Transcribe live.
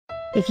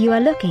If you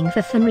are looking for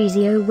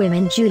Finrezio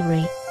women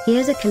jewelry,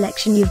 here's a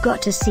collection you've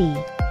got to see.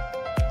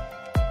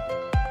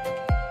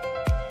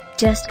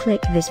 Just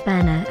click this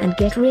banner and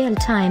get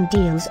real-time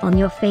deals on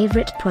your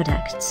favorite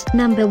products.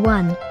 Number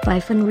 1, by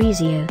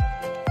Finrezio.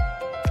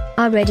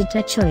 Our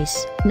editor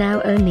choice,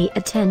 now only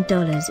at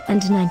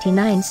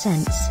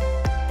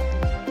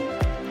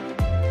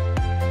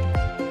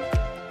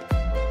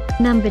 $10.99.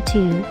 Number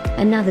 2,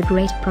 another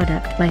great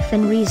product by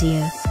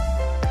Finrezio.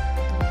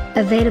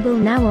 Available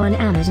now on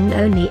Amazon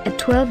only at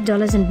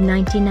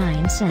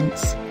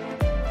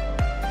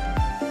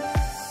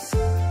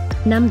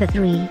 $12.99. Number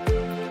 3.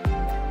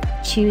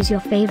 Choose your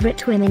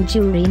favorite women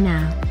jewelry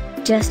now.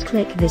 Just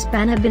click this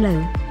banner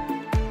below.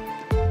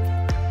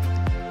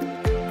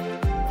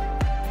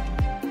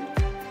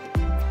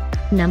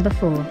 Number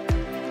 4.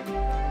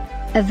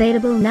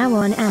 Available now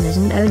on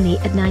Amazon only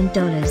at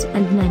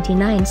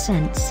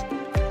 $9.99.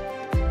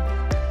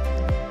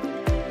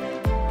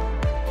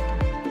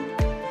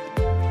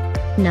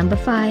 Number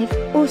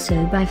 5,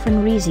 also by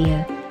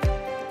Finrezio.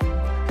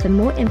 For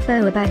more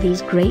info about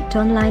these great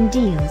online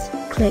deals,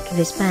 click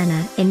this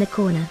banner in the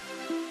corner.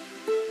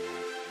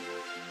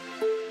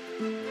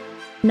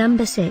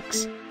 Number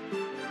 6.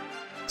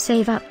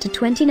 Save up to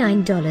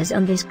 $29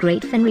 on this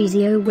great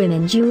Finrezio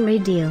women jewelry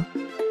deal.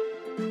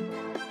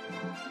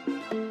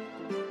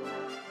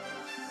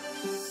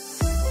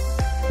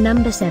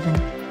 Number 7.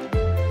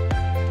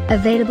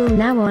 Available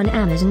now on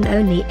Amazon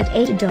only at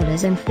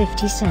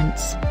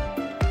 $8.50.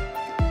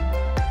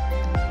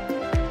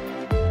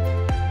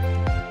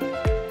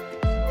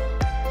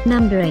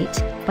 Number 8,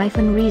 by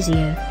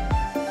Finrezio.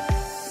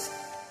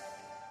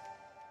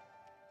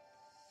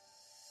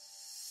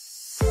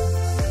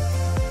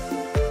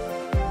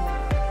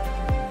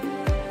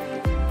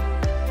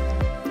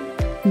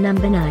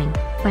 Number 9,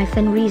 by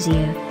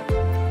Finrezio.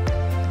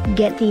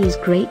 Get these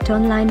great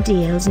online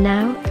deals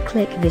now,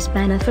 click this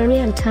banner for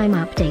real-time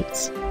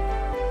updates.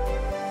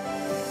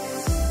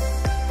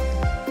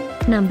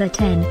 Number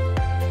 10,